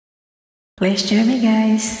Please join me,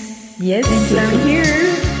 guys. Yes, Thank you. I'm here.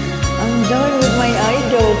 I'm joined with my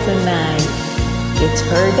idol tonight. It's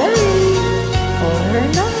her day or her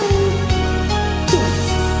night.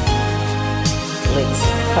 Let's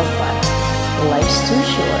have fun. Life's too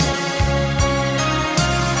short.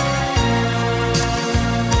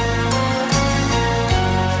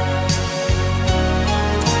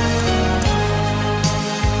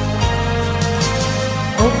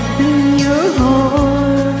 Open your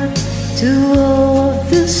heart to all of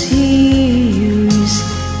this years.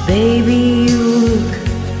 Baby, you look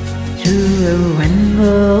through a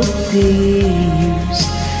rainbow of tears.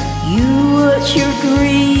 You watch your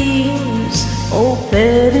dreams all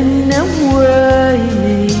fading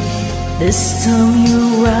away. This time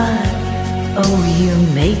you're right. Oh, you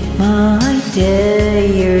make my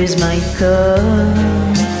day. Here's my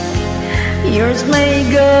cup. Yours may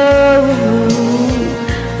go,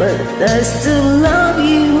 but I still love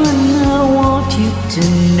you and I want you to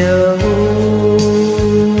know.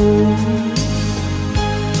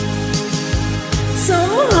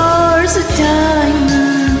 Some hearts are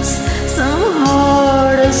diamonds, some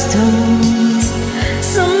hearts are stones.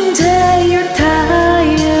 Someday you're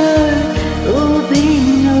tired of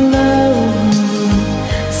being alone.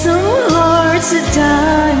 Some hearts are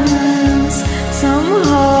diamonds, some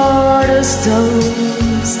hearts are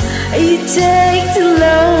stones. It takes two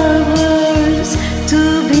lovers to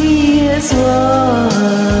be as one.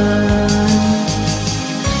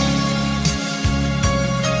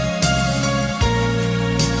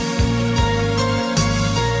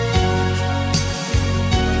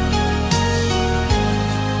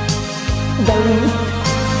 Darling.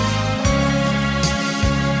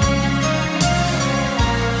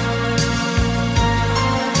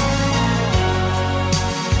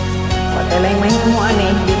 Patelay main mo ani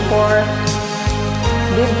before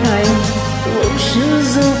bedtime.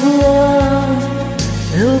 Oceans of love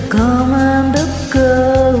will come and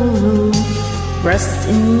go. Rest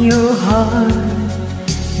in your heart,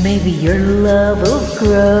 maybe your love will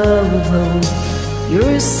grow.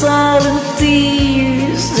 Your silent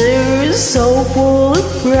tears, they're so full of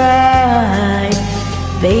pride.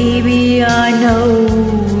 Baby, I know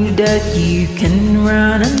that you can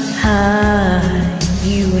run and hide.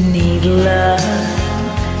 You need love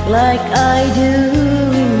like I do.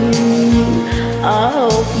 I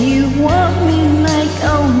hope you want me like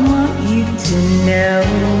I want you to know.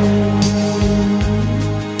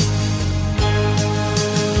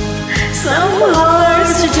 Some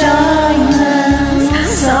hearts are diamonds,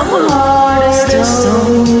 some hearts are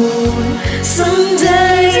stone.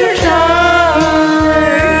 Someday you're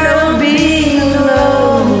tired of being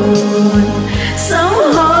alone. Some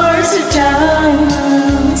hearts are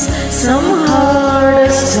diamonds, some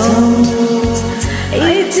hearts are stones.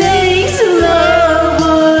 It takes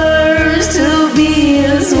lovers to be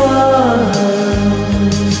as one.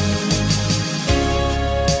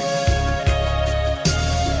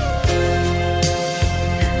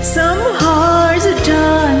 Some hearts are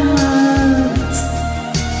diamonds,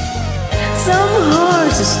 some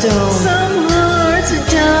hearts are stones. Some hearts are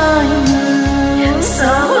diamonds,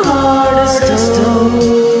 some hearts are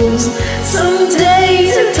stones. Some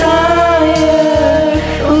days are tired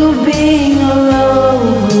of being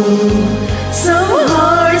alone. Some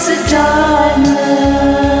hearts are diamonds.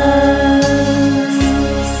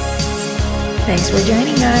 Thanks for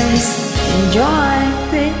joining, guys. Enjoy.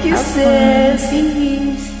 Thank you, Have fun. sis.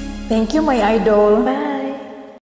 Peace. Thank you, my idol. Bye.